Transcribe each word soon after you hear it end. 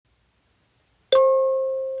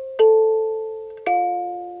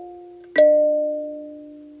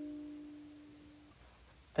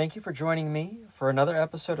Thank you for joining me for another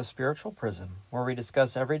episode of Spiritual Prism, where we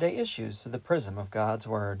discuss everyday issues through the prism of God's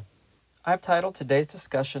Word. I've titled today's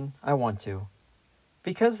discussion, I Want To.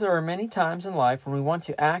 Because there are many times in life when we want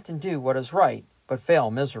to act and do what is right, but fail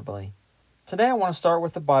miserably. Today I want to start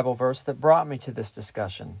with the Bible verse that brought me to this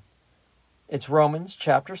discussion. It's Romans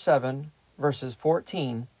chapter 7, verses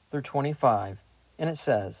 14 through 25, and it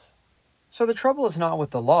says, "So the trouble is not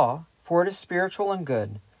with the law, for it is spiritual and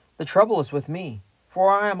good. The trouble is with me, for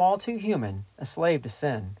I am all too human, a slave to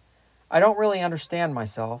sin. I don't really understand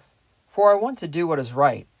myself, for I want to do what is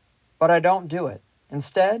right, but I don't do it.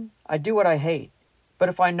 Instead, I do what I hate. But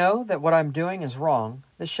if I know that what I'm doing is wrong,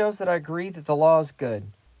 this shows that I agree that the law is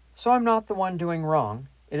good. So I'm not the one doing wrong,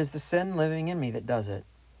 it is the sin living in me that does it.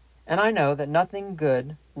 And I know that nothing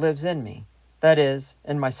good lives in me, that is,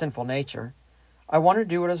 in my sinful nature. I want to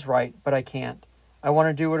do what is right, but I can't. I want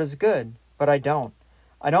to do what is good, but I don't.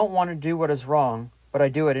 I don't want to do what is wrong, but I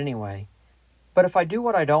do it anyway. But if I do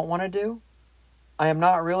what I don't want to do, I am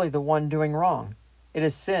not really the one doing wrong. It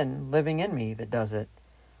is sin living in me that does it.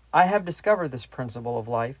 I have discovered this principle of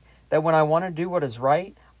life, that when I want to do what is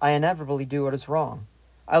right, I inevitably do what is wrong.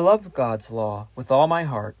 I love God's law with all my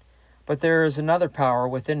heart, but there is another power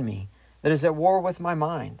within me that is at war with my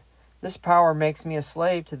mind. This power makes me a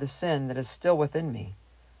slave to the sin that is still within me.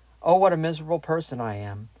 Oh, what a miserable person I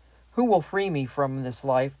am. Who will free me from this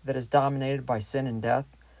life that is dominated by sin and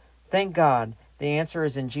death? Thank God, the answer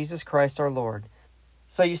is in Jesus Christ our Lord.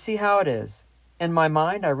 So you see how it is. In my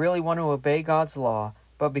mind, I really want to obey God's law,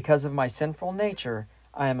 but because of my sinful nature,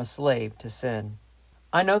 I am a slave to sin.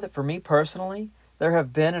 I know that for me personally, there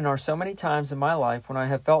have been and are so many times in my life when I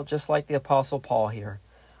have felt just like the Apostle Paul here.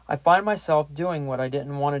 I find myself doing what I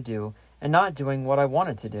didn't want to do and not doing what I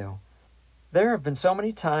wanted to do. There have been so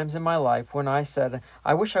many times in my life when I said,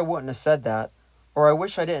 I wish I wouldn't have said that, or I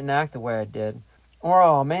wish I didn't act the way I did, or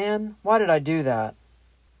oh man, why did I do that?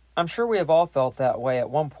 I'm sure we have all felt that way at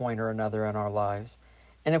one point or another in our lives,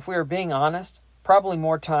 and if we are being honest, probably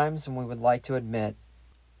more times than we would like to admit.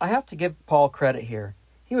 I have to give Paul credit here.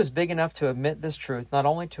 He was big enough to admit this truth not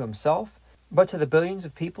only to himself, but to the billions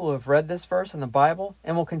of people who have read this verse in the Bible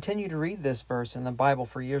and will continue to read this verse in the Bible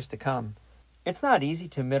for years to come. It's not easy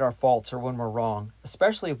to admit our faults or when we're wrong,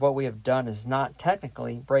 especially if what we have done is not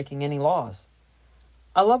technically breaking any laws.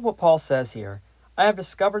 I love what Paul says here. I have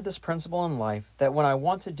discovered this principle in life that when I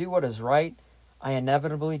want to do what is right, I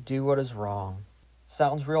inevitably do what is wrong.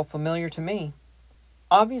 Sounds real familiar to me.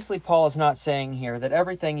 Obviously, Paul is not saying here that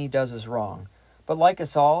everything he does is wrong, but like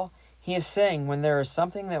us all, he is saying when there is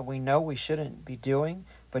something that we know we shouldn't be doing,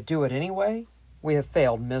 but do it anyway, we have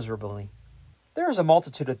failed miserably. There is a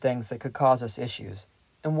multitude of things that could cause us issues,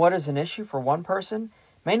 and what is an issue for one person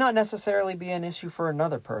may not necessarily be an issue for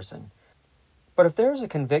another person. But if there is a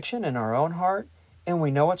conviction in our own heart, and we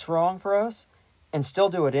know it's wrong for us, and still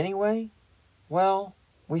do it anyway, well,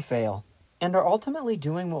 we fail, and are ultimately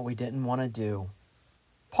doing what we didn't want to do.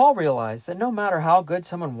 Paul realized that no matter how good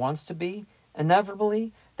someone wants to be,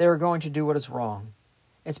 inevitably they are going to do what is wrong.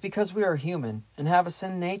 It's because we are human and have a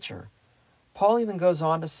sin nature. Paul even goes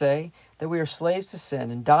on to say that we are slaves to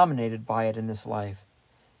sin and dominated by it in this life.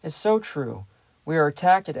 It's so true. We are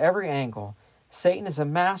attacked at every angle. Satan is a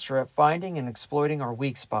master at finding and exploiting our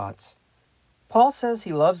weak spots. Paul says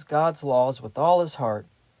he loves God's laws with all his heart,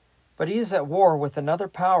 but he is at war with another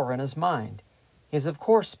power in his mind. He is of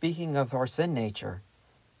course speaking of our sin nature.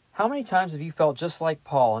 How many times have you felt just like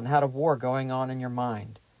Paul and had a war going on in your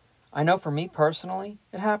mind? I know for me personally,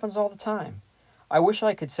 it happens all the time. I wish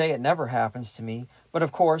I could say it never happens to me, but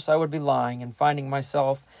of course I would be lying and finding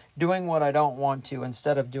myself doing what I don't want to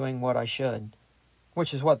instead of doing what I should,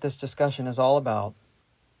 which is what this discussion is all about.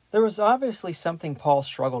 There was obviously something Paul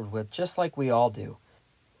struggled with, just like we all do,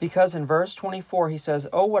 because in verse 24 he says,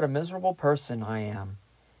 "Oh, what a miserable person I am."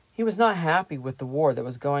 He was not happy with the war that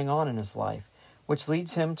was going on in his life, which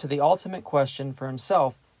leads him to the ultimate question for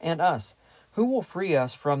himself and us. Who will free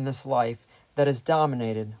us from this life that is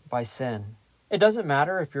dominated by sin? It doesn't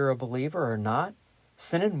matter if you're a believer or not.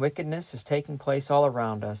 Sin and wickedness is taking place all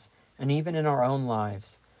around us, and even in our own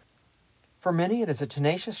lives. For many, it is a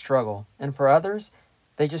tenacious struggle, and for others,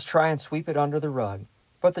 they just try and sweep it under the rug.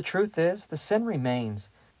 But the truth is, the sin remains,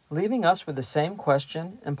 leaving us with the same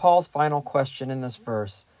question and Paul's final question in this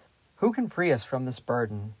verse. Who can free us from this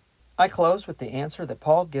burden? I close with the answer that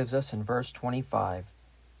Paul gives us in verse 25.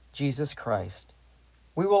 Jesus Christ.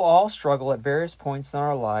 We will all struggle at various points in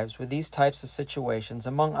our lives with these types of situations,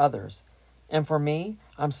 among others. And for me,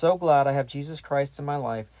 I'm so glad I have Jesus Christ in my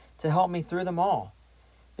life to help me through them all,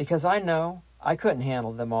 because I know I couldn't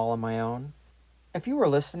handle them all on my own. If you are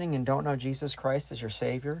listening and don't know Jesus Christ as your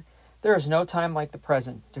Savior, There is no time like the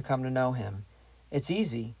present to come to know Him. It's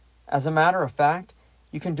easy. As a matter of fact,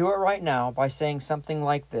 you can do it right now by saying something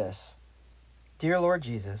like this. Dear Lord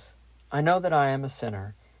Jesus, I know that I am a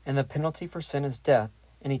sinner, and the penalty for sin is death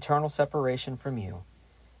and eternal separation from you.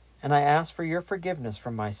 And I ask for your forgiveness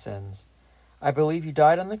from my sins. I believe you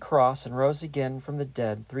died on the cross and rose again from the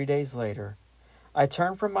dead 3 days later. I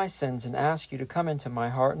turn from my sins and ask you to come into my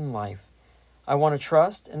heart and life. I want to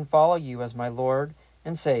trust and follow you as my Lord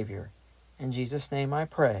and Savior. In Jesus' name I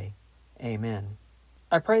pray. Amen.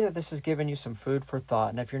 I pray that this has given you some food for thought,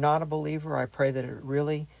 and if you're not a believer, I pray that it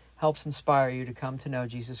really helps inspire you to come to know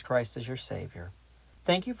Jesus Christ as your Savior.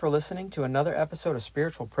 Thank you for listening to another episode of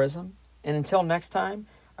Spiritual Prism, and until next time,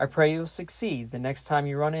 I pray you'll succeed the next time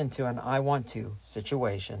you run into an I want to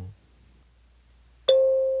situation.